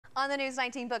On the News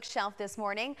 19 bookshelf this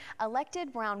morning,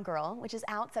 Elected Brown Girl, which is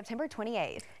out September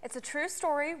 28th. It's a true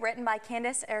story written by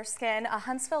Candace Erskine, a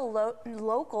Huntsville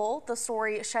local. The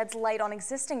story sheds light on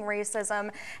existing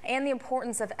racism and the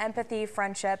importance of empathy,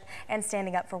 friendship, and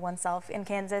standing up for oneself. And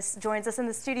Candace joins us in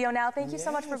the studio now. Thank you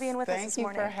so much for being with us this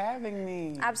morning. Thank you for having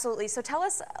me. Absolutely. So tell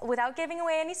us, without giving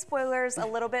away any spoilers, a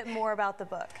little bit more about the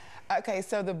book. Okay,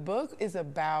 so the book is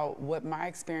about what my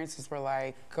experiences were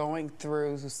like going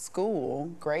through school,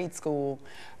 grade school,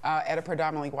 at a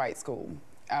predominantly white school.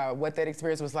 What that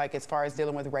experience was like as far as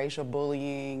dealing with racial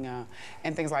bullying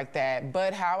and things like that,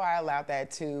 but how I allowed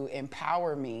that to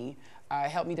empower me,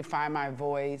 help me to find my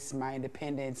voice, my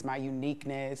independence, my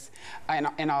uniqueness,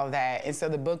 and all of that. And so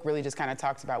the book really just kind of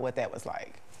talks about what that was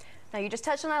like. Now, you just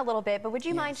touched on that a little bit, but would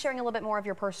you mind sharing a little bit more of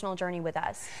your personal journey with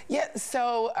us? Yeah,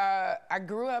 so I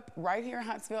grew up right here in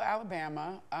Huntsville,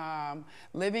 Alabama,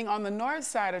 living on the north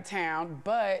side of town,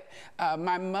 but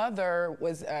my mother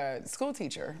was a school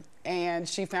teacher, and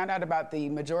she found out about the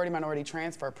majority minority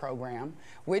transfer program,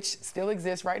 which still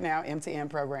exists right now, M2M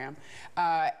program,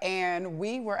 and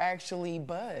we were actually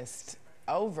bused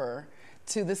over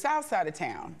to the south side of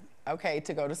town, okay,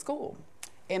 to go to school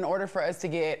in order for us to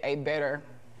get a better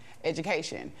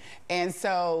education. And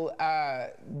so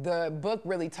the book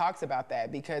really talks about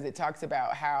that, because it talks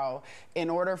about how in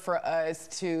order for us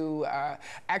to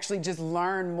actually just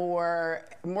learn more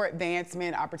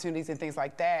advancement opportunities and things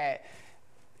like that,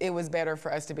 it was better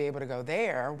for us to be able to go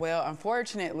there. Well,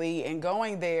 unfortunately, in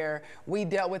going there, we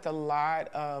dealt with a lot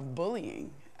of bullying.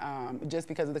 Just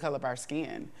because of the color of our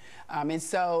skin. And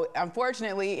so,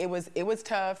 unfortunately, it was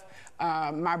tough.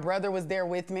 My brother was there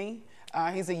with me.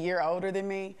 He's a year older than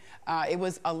me. It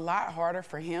was a lot harder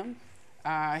for him.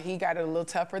 He got it a little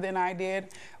tougher than I did.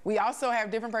 We also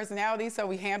have different personalities, so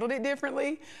we handled it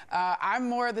differently. I'm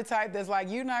more of the type that's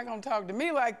like, you're not gonna talk to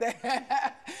me like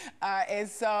that. And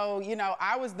so, you know,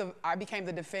 I became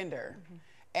the defender. Mm-hmm.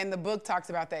 And the book talks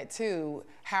about that too,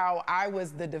 how I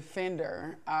was the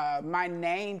defender. My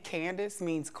name, Candace,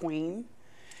 means queen.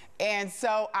 And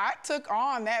so I took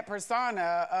on that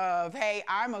persona of, hey,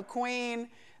 I'm a queen,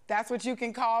 that's what you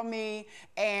can call me,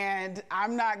 and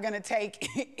I'm not gonna take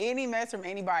any mess from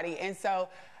anybody. And so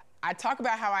I talk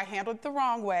about how I handled it the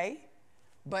wrong way,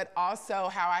 but also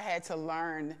how I had to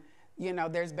learn, you know,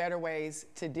 there's better ways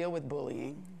to deal with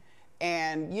bullying. Mm-hmm.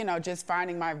 And, you know, just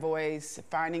finding my voice,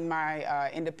 finding my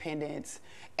independence,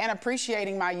 and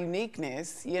appreciating my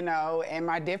uniqueness, you know, and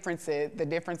my differences, the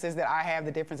differences that I have,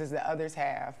 the differences that others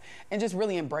have, and just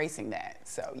really embracing that.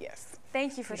 So, yes.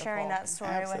 Thank you for sharing that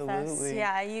story with us.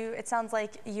 Yeah, it sounds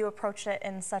like you approached it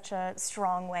in such a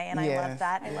strong way, and I love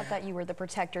that. I love that you were the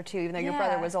protector too, even though your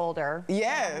brother was older.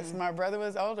 Yes, my brother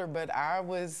was older, but I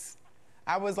was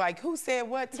like, who said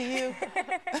what to you?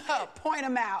 Point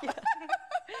them out.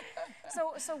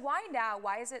 So why now?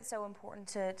 Why is it so important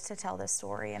to tell this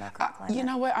story in our current climate? You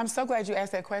know what? I'm so glad you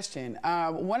asked that question.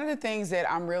 One of the things that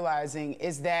I'm realizing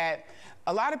is that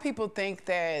a lot of people think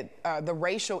that the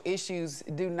racial issues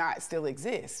do not still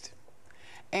exist.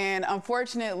 And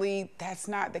unfortunately, that's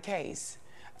not the case.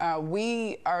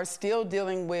 We are still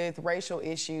dealing with racial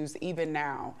issues even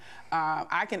now.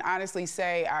 I can honestly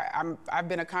say I've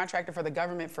been a contractor for the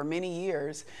government for many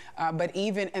years, but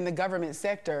even in the government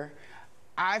sector,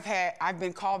 I've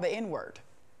been called the N-word.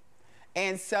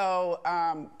 And so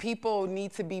people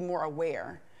need to be more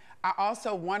aware. I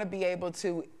also want to be able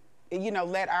to, you know,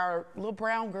 let our little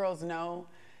brown girls know,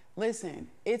 listen,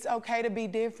 it's okay to be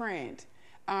different.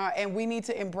 And we need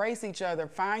to embrace each other,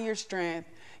 find your strength,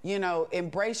 you know,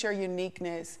 embrace your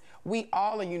uniqueness. We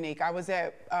all are unique. I was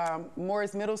at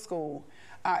Morris Middle School,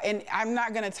 and I'm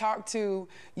not gonna talk to,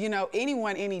 you know,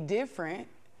 anyone any different.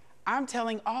 I'm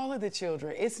telling all of the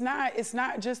children, it's not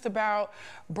just about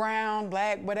brown,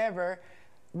 black, whatever.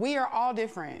 We are all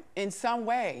different in some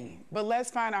way, but let's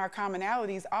find our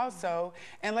commonalities also,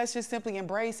 and let's just simply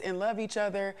embrace and love each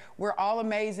other. We're all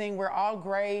amazing, we're all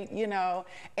great, you know,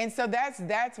 and so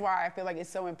that's why I feel like it's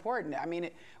so important. I mean,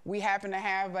 we happen to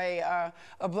have a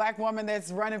black woman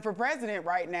that's running for president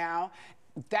right now.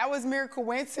 That was mere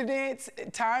coincidence,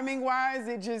 timing-wise,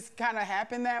 it just kind of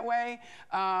happened that way,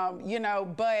 you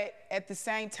know, but at the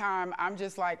same time, I'm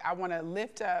just like, I want to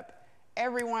lift up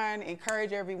everyone,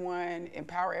 encourage everyone,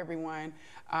 empower everyone,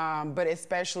 but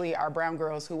especially our brown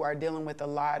girls who are dealing with a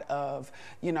lot of,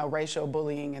 you know, racial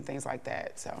bullying and things like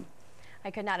that, so. I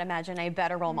could not imagine a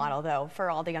better role model, though, for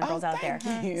all the young girls out there.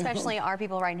 You. Especially our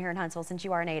people right here in Huntsville, since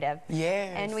you are a native.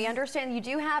 Yes. And we understand you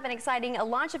do have an exciting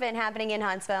launch event happening in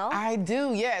Huntsville. I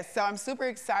do, yes. So I'm super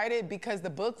excited because the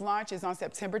book launch is on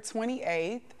September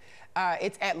 28th.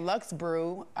 It's at Lux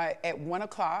Brew at 1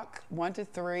 o'clock, 1 to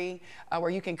 3, where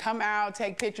you can come out,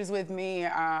 take pictures with me.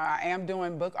 I am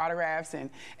doing book autographs and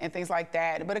things like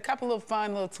that, but a couple of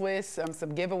fun little twists,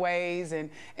 some giveaways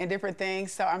and different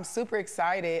things. So I'm super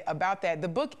excited about that. The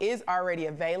book is already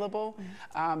available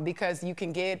because you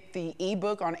can get the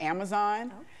ebook on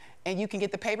Amazon and you can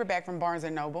get the paperback from Barnes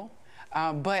 & Noble.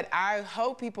 But I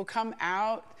hope people come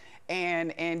out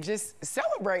and just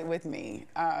celebrate with me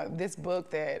this book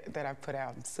that I've put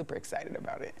out. I'm super excited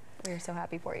about it. We're so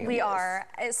happy for you. We are.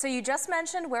 So you just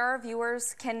mentioned where our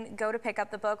viewers can go to pick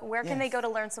up the book. Where can they go to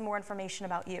learn some more information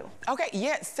about you? Okay,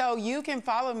 yes. So you can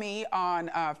follow me on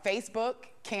Facebook,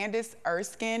 Candace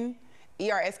Erskine.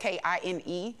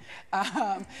 Erskine.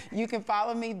 You can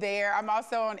follow me there. I'm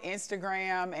also on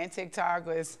Instagram and TikTok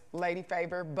with Lady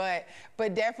Faber, but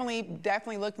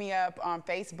definitely look me up on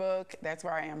Facebook. That's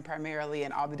where I am primarily,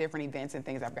 and all the different events and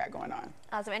things I've got going on.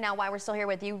 Awesome. And now, while we're still here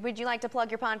with you, would you like to plug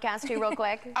your podcast too, real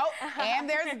quick? Oh, and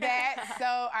there's that.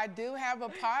 So I do have a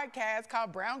podcast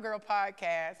called Brown Girl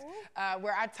Podcast,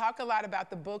 where I talk a lot about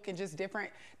the book and just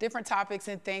different topics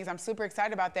and things. I'm super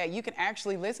excited about that. You can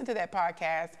actually listen to that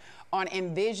podcast on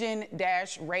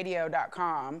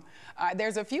envision-radio.com.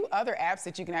 There's a few other apps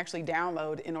that you can actually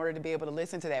download in order to be able to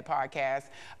listen to that podcast.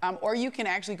 Or you can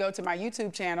actually go to my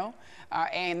YouTube channel,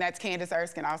 and that's Candace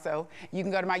Erskine also. You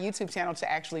can go to my YouTube channel to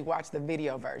actually watch the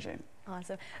video version.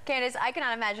 Awesome. Candace, I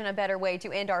cannot imagine a better way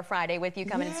to end our Friday with you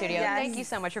coming in studio. Yes. Thank you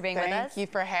so much for being with us. Thank you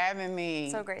for having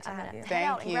me. So great to have you. Head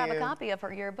out and grab a copy of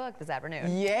your book this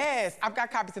afternoon. Yes, I've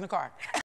got copies in the car.